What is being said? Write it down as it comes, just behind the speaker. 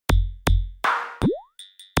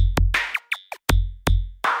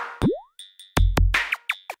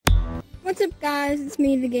What's up, guys? It's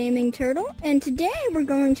me, the Gaming Turtle, and today we're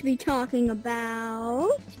going to be talking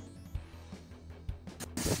about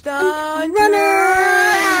Stunt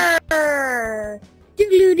Runner. Do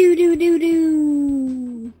do do do do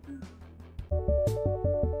do.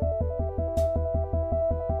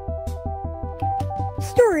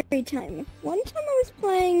 Story time. One time I was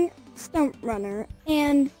playing Stunt Runner,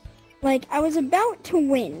 and I was about to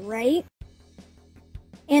win, right?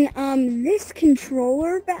 And this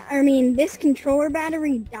controller battery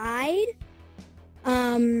died.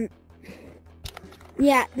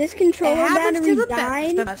 Yeah, this controller battery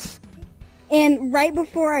died. And right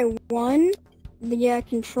before I won, the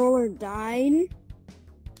controller died.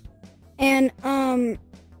 And I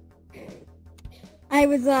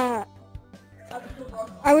was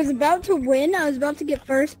about to win. I was about to get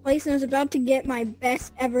first place, and I was about to get my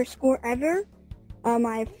best ever score ever.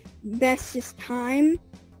 My bestest time.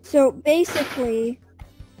 So basically,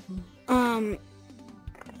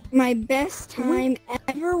 my best time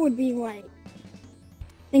ever would be I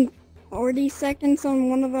think 40 seconds on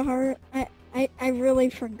one of the hard. I really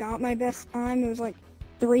forgot my best time. It was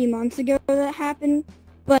 3 months ago that happened.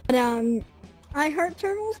 But I Heart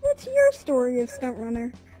Turtles. What's your story of Stunt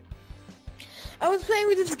Runner? I was playing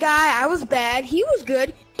with this guy. I was bad. He was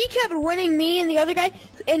good. He kept winning me and the other guy,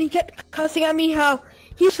 and he kept cussing at me how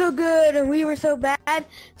he's so good and we were so bad.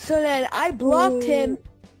 So then I blocked him,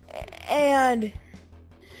 and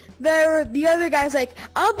the other guy's like,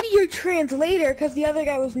 "I'll be your translator," because the other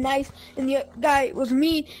guy was nice and the guy was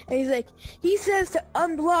mean. And he's like, he says to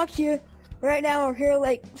unblock you right now, or he'll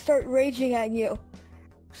start raging at you.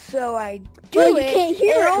 So I do it, can't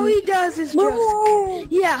hear and him. all he does is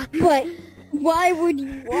just yeah. But why would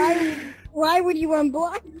you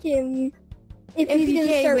unblock him if he's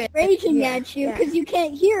gonna start raging at you? Because you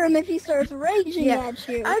can't hear him if he starts raging at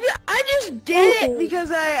you. I just did it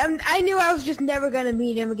because I knew I was just never gonna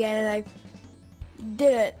meet him again, and I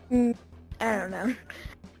did it. I don't know.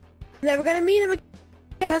 Never gonna meet him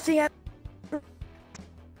again.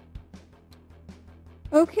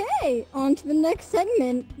 Okay, on to the next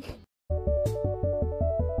segment.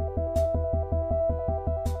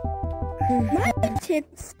 My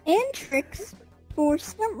tips and tricks for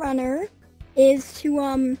Stunt Runner is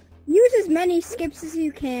to use as many skips as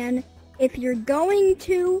you can. If you're going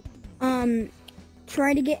to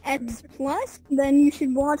try to get X+, then you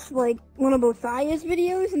should watch one of Bothaya's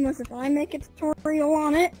videos, unless if I make a tutorial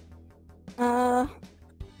on it. That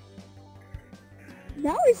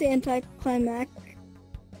was anticlimactic.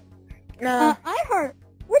 iHeart,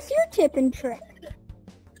 what's your tip and trick?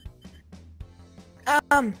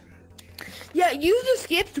 Yeah, use the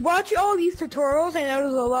skips. Watch all these tutorials. I know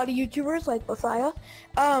there's a lot of YouTubers like Bothaya.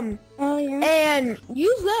 Oh yeah. And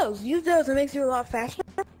use those. Use those. It makes you a lot faster.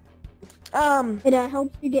 It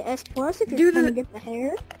helps you get S+ if you're trying to get the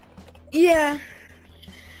hair. Yeah.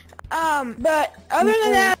 But other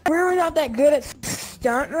than that, we're not that good at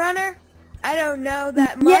Stunt Runner. I don't know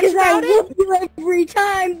that much about it. I whoop you every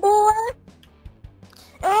time, boy.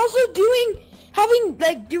 And also doing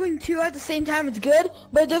two at the same time is good,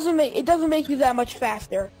 but it doesn't make you that much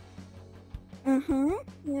faster.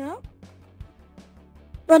 Yeah.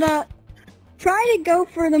 But try to go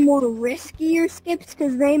for the more riskier skips,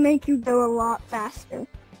 because they make you go a lot faster.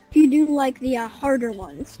 If you do the harder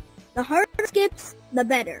ones, the harder skips, the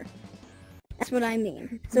better. That's what I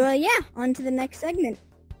mean. So yeah, on to the next segment.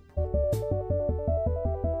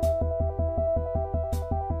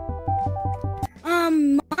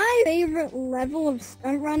 My favorite level of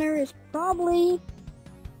Stunt Runner is probably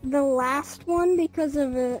the last one because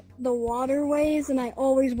of the waterways, and I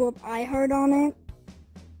always whoop iHeart on it.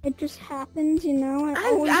 It just happens, you know.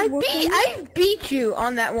 I beat you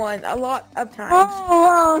on that one a lot of times.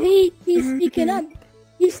 Oh, he's speaking up.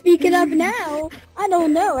 He's speaking up now. I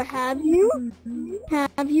don't know. Have you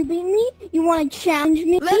beaten me? You want to challenge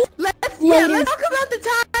me? Let's talk about the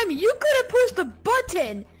time you could have pushed the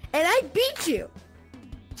button and I beat you.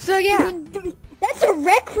 So yeah, that's a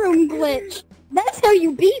rec room glitch. That's how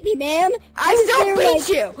you beat me, man. I still beat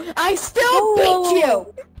you. I still beat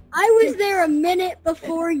you. I was there a minute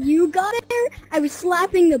before you got there. I was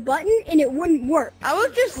slapping the button and it wouldn't work. I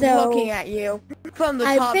was just looking at you from the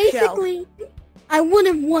top shelf. I would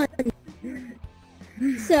have won.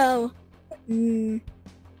 So, you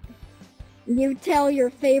tell your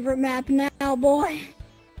favorite map now, boy.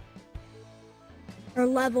 Or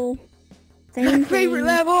level. My favorite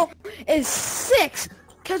level is 6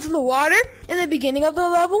 because of the water in the beginning of the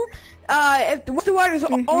level. If the water is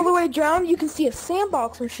all the way down, you can see a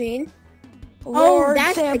sandbox machine.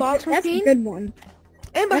 That's a good one.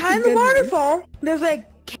 And behind the waterfall, there's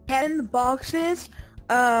cannon boxes,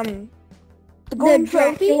 the golden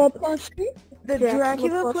trophy, Dracula plushie. the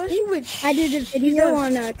Dracula plushie, which I did a video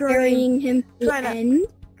on carrying him to the end.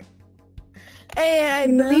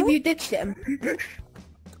 And I believe you ditched him.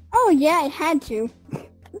 Oh yeah, I had to.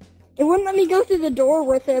 It wouldn't let me go through the door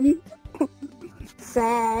with him.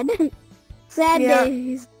 Sad. Sad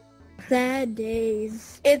days. Sad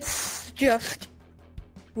days. It's just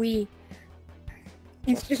we.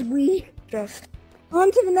 It's just we. Just. On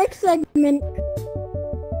to the next segment.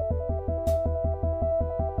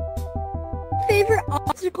 Favorite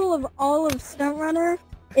obstacle of all of Stunt Runner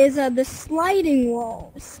is the sliding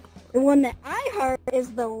walls. The one that I heard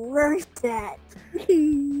is the worst at.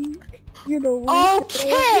 You're the worst.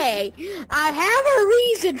 Okay, I have a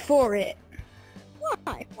reason for it.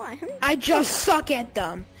 Why? Why? I just suck at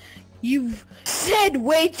them. You've said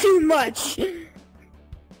way too much.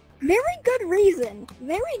 Very good reason.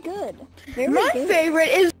 Very good. My favorite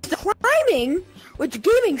is the climbing, which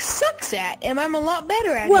gaming sucks at, and I'm a lot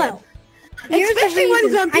better at it. Especially when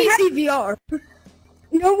it's on PC VR.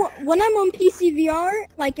 You know, when I'm on PC VR,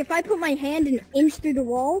 like, if I put my hand an inch through the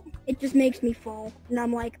wall, it just makes me fall. And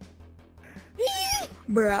I'm like,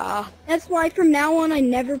 bruh. That's why from now on, I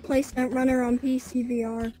never play Stunt Runner on PC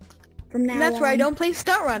VR. From now on. That's why I don't play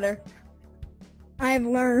Stunt Runner. I've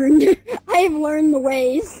learned. I have learned the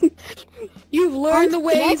ways. You've learned the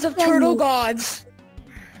ways of turtle gods.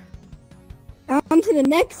 On to the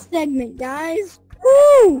next segment, guys.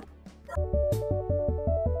 Woo!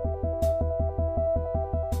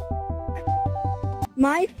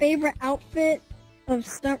 My favorite outfit of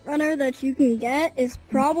Stunt Runner that you can get is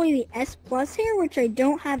probably the S Plus hair, which I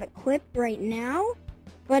don't have equipped right now.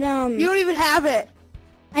 But you don't even have it.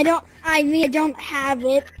 I don't have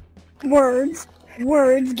it.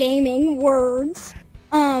 Words, gaming, words.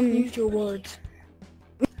 Use your words.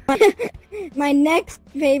 My next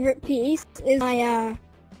favorite piece is my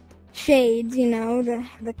shades, you know,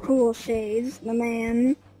 the cool shades, the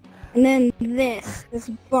man. And then this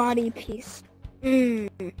body piece. I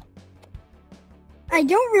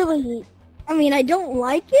don't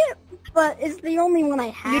like it, but it's the only one I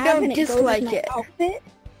have. You don't and dislike it. Goes with my it. outfit.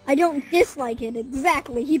 I don't dislike it,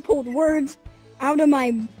 exactly. He pulled words out of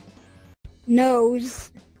my nose.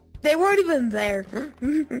 They weren't even there.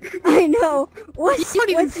 I know. You weren't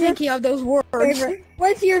even thinking of those words.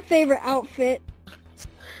 What's your favorite outfit?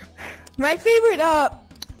 My favorite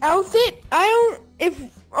outfit?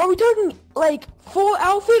 Are we talking like full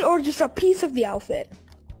outfit or just a piece of the outfit?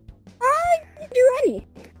 I do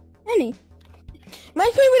any. My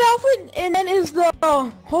favorite outfit, and then is the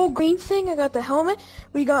whole green thing. I got the helmet.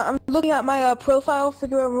 I'm looking at my profile,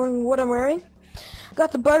 figure out what I'm wearing.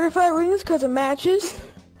 Got the butterfly rings because it matches.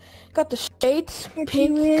 Got the shades,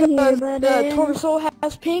 pink because the torso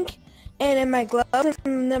has pink, and then my gloves,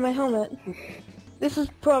 and then my helmet. This is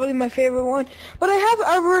probably my favorite one. But I have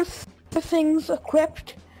other things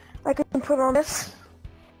equipped. I can put on this.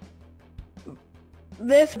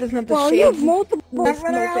 This doesn't have the shades. You have multiple. This is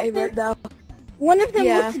my favorite though. One of them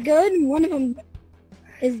looks good, and one of them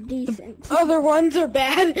is decent. Other ones are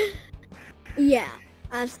bad. Yeah,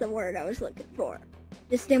 that's the word I was looking for.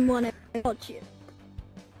 Just didn't want to insult you.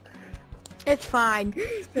 It's fine.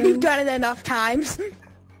 You've done it enough times.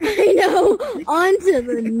 I know. On to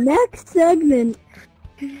the next segment.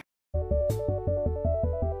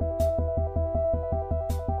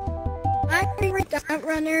 I rate Stunt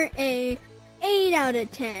Runner a 8 out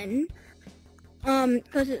of 10.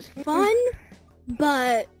 Because it's fun,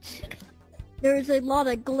 but there's a lot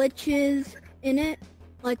of glitches in it.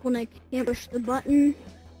 Like when I can't push the button.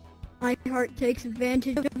 iHeart takes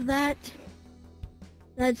advantage of that.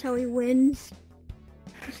 That's how he wins.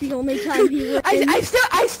 It's the only time he wins.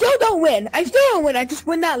 I still don't win. I just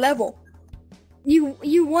win that level. You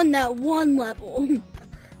won that one level.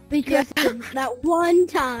 Because of that one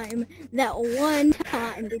time.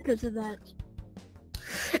 Because of that.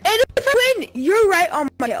 And if I win, you're right on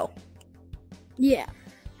my hill. Yeah.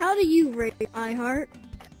 How do you rate iHeart?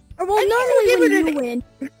 Or well, normally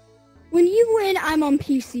when you win, I'm on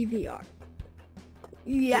PC VR.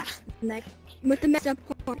 Yeah. With the messed up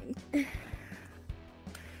coins.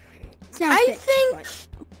 I think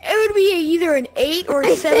it would be either an 8 or a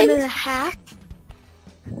 7.5.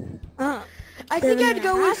 I think I'd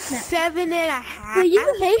go with 7.5. But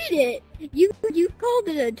you hate it. You called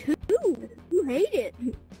it a 2. You hate it.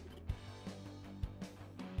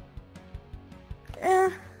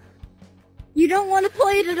 You don't want to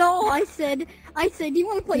play it at all. I said, do you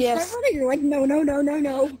want to play Stunt Runner? You're like, no.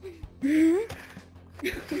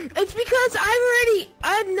 It's because I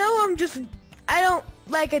don't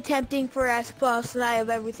like attempting for S Plus and I have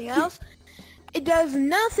everything else. It does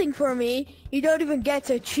nothing for me. You don't even get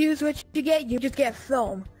to choose what you get. You just get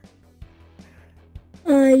film.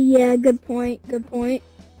 Yeah, good point, good point.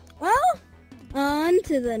 Well, on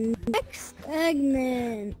to the next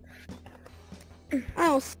segment.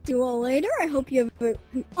 I'll see you all later. I hope you have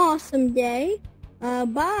an awesome day.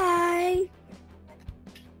 Bye.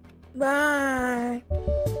 Bye.